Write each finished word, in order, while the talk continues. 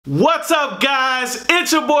What's up, guys?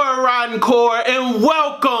 It's your boy RottenCorr and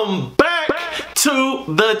welcome back to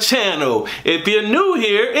the channel. If you're new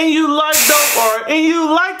here and you like dope art and you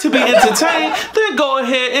like to be entertained, then go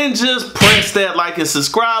ahead and just press that like and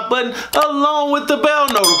subscribe button along with the bell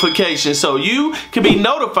notification so you can be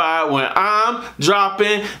notified when I'm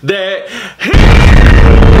dropping that heat.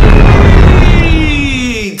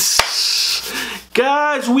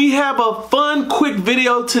 Guys, we have a fun quick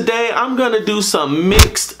video today. I'm gonna do some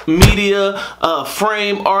mixed media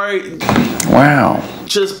frame art. Wow.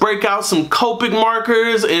 Just break out some Copic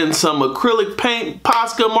markers and some acrylic paint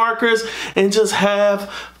Posca markers and just have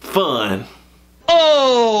fun.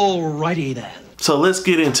 Alrighty then. So let's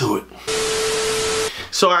get into it.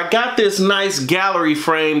 So I got this nice gallery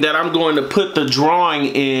frame that I'm going to put the drawing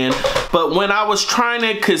in, but when I was trying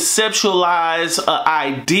to conceptualize an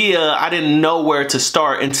idea, I didn't know where to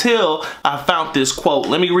start until I found this quote.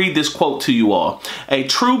 Let me read this quote to you all. A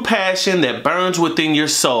true passion that burns within your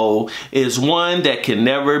soul is one that can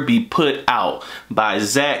never be put out, by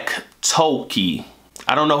Zach Tolkien.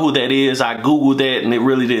 I don't know who that is. I googled that and it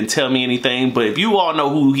really didn't tell me anything, but if you all know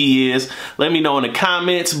who he is, let me know in the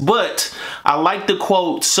comments. But I like the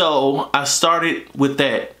quote, so I started with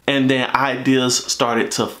that and then ideas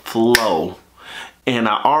started to flow. And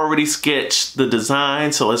I already sketched the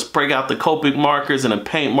design, so let's break out the Copic markers and the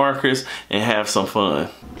paint markers and have some fun.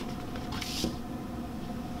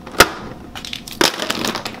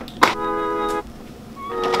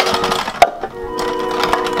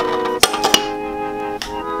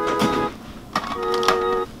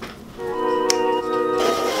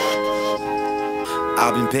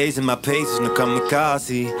 I've been pacing my paces, no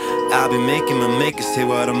kamikaze. I've been making my makers say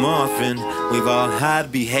what I'm offering. We've all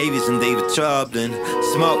had behaviors and they were troubling.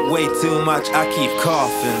 Smoke way too much, I keep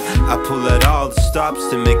coughing. I pull out all the stops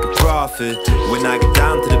to make a profit. When I get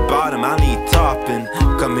down to the bottom, I need topping.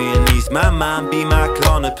 Come here and ease my mind, be my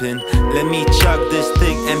clonopin. Let me chug this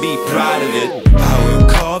thing and be proud of it. I will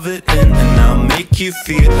carve it in and I'll make you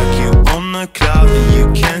feel like you're on the cloud and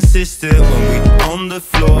you can't sit still when we on the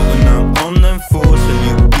floor. When I'm on them fours, when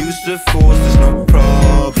you use the force, there's no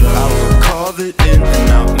problem. I will carve it in and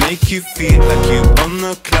I'll make you feel like you're on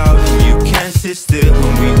the cloud and you can't sit still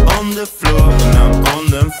when we on the floor. When I'm on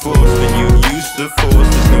them fours, when you use the force,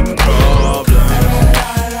 there's no problem.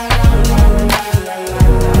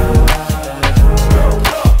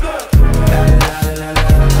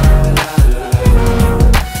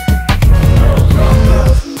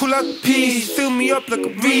 Up like a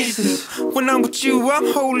Reese's. When I'm with you,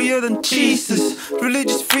 I'm holier than Jesus.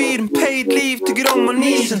 Religious freedom, paid leave to get on my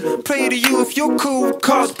knees and pray to you if you're cool with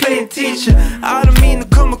cosplaying teacher. I don't mean to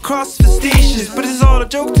come across facetious, but it's all a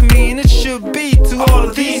joke to me and it should be to all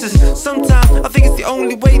of these. Sometimes I think it's the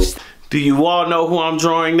only way to... Do you all know who I'm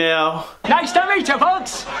drawing now? Nice to meet you,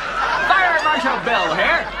 folks. Fire Marshal Bill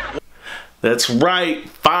here. That's right,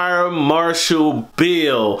 Fire Marshal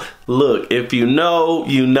Bill. Look, if you know,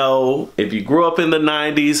 you know. If you grew up in the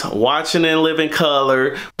 90s, watching and living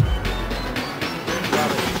color.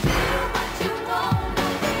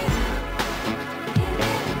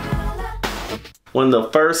 One of the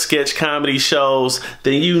first sketch comedy shows,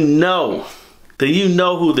 then you know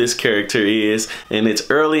who this character is. And it's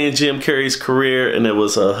early in Jim Carrey's career, and it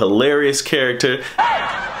was a hilarious character. Hey,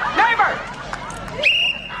 neighbor!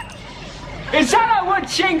 Is that a wood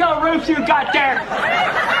shingle roof you got there?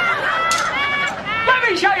 Let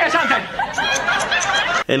me show you something.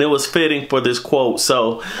 And it was fitting for this quote,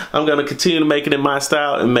 so I'm gonna continue to make it in my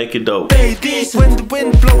style and make it dope. Ladies, when the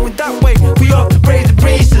wind blowing that way, we ought to raise the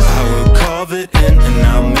breezes. I will carve it in and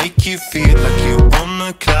I'll make you feel like you're on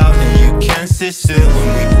the cloud and you can't sit still when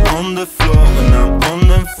we on the floor. When I'm on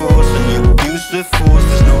them fours, when you use the force,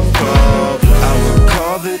 there's no problem. I will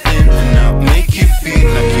carve it in and I'll make you feel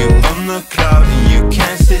like you're on the cloud and you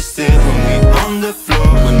can't sit still when we on the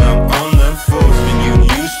floor. When I'm on them fours, when you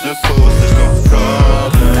use the force, there's no problem.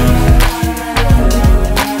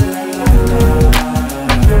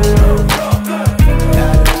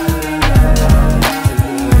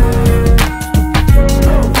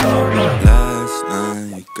 Last night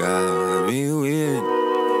you got me weird,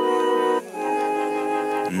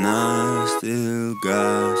 and I still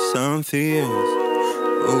got some fears.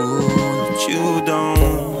 Oh, that you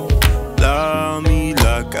don't love me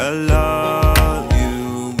like I love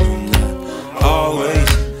you, and that always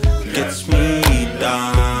gets me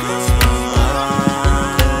down.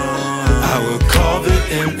 I will carve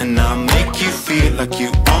it in and I'll make you feel like you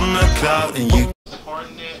on the cloud and you.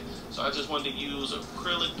 Pardon that. So I just wanted to use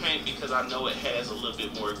acrylic paint because I know it has a little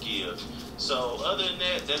bit more give. So other than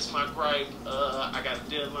that, that's my gripe. I got a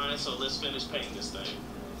deadline, so let's finish painting this thing.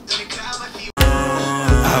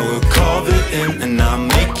 I will carve it in and I'll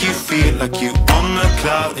make you feel like you on the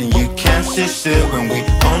cloud and you can't sit still when we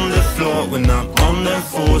on the floor. When I'm on the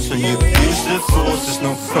force, when you use the force, there's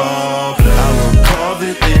no problem. I will carve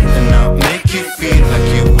it in and I'll make you feel like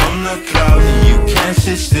you on the cloud and you can't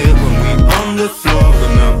sit still when we on the floor.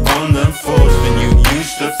 When I'm on the force, when you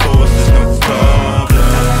use the force, there's no problem.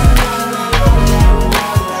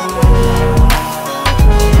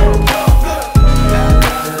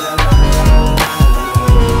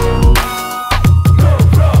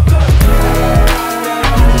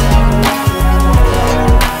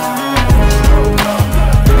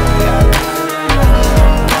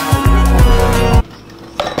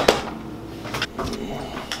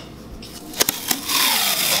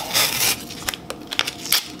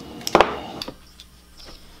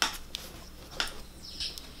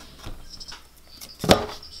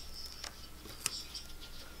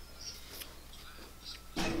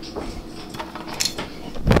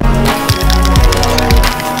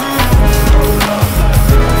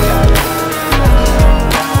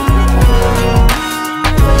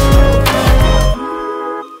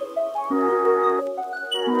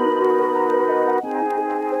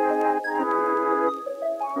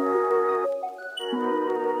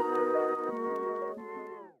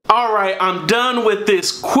 Alright, I'm done with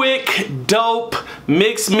this quick, dope,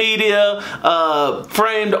 mixed media,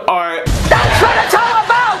 framed art. That's what it's all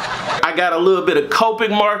about! I got a little bit of Copic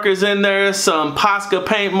markers in there, some Posca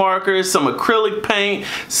paint markers, some acrylic paint,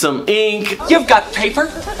 some ink. You've got paper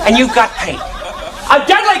and you've got paint. A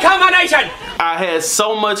deadly combination! I had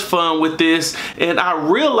so much fun with this, and I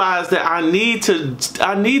realized that I need to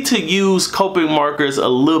use Copic markers a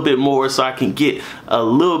little bit more so I can get a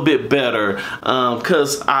little bit better,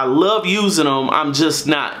 because I love using them. I'm just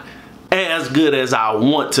not as good as I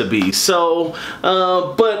want to be. So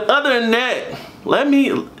but other than that, let me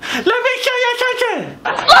show you something.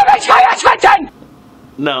 Let me show you something!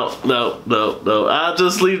 No, I'll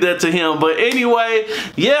just leave that to him. But anyway,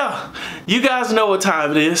 yeah, you guys know what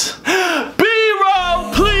time it is.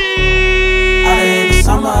 B-roll, please! Out in the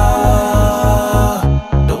summer,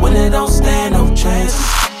 the winter don't stand no chance.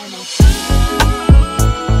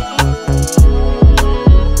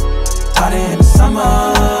 Out in the summer,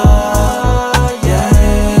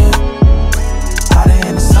 yeah. Out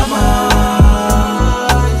in the summer,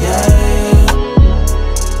 yeah.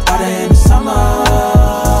 Out in the summer,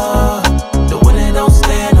 the winter don't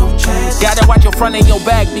stand no chance. Gotta watch your front and your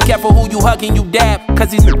back. Be careful who you hug and you dab. Cause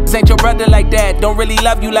these niggas ain't your brother like that. Don't really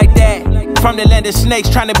love you like that. From the land of snakes,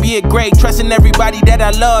 trying to be a great. Trusting everybody that I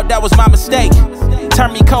love, that was my mistake.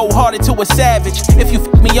 Turn me cold-hearted to a savage. If you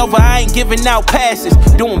f me over, I ain't giving out passes.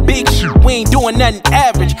 Doing big shit, we ain't doing nothing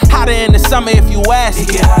average. Hotter in the summer if you ask It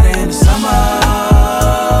it. get hotter in the summer,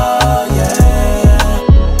 yeah.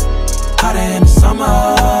 Hotter in the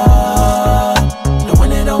summer, the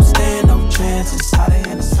winter don't stand no chances. Hotter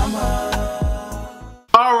in the summer.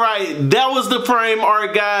 Alright, that was the frame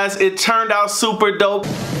art, guys. It turned out super dope.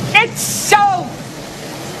 It's so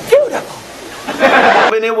beautiful!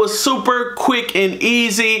 And it was super quick and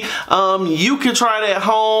easy. You can try it at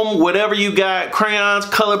home, whatever you got, crayons,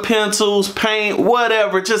 color pencils, paint,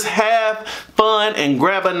 whatever. Just have fun and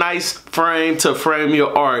grab a nice frame to frame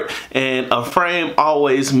your art. And a frame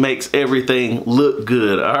always makes everything look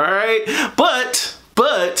good, all right? But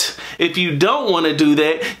if you don't want to do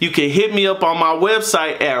that, you can hit me up on my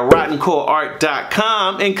website at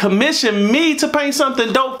RottenCorrArt.com and commission me to paint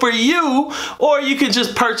something dope for you, or you can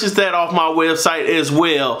just purchase that off my website as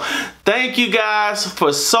well. Thank you guys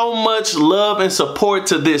for so much love and support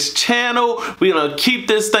to this channel. We're gonna keep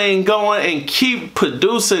this thing going and keep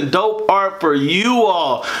producing dope art for you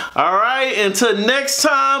all. All right, until next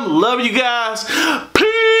time, love you guys. Peace.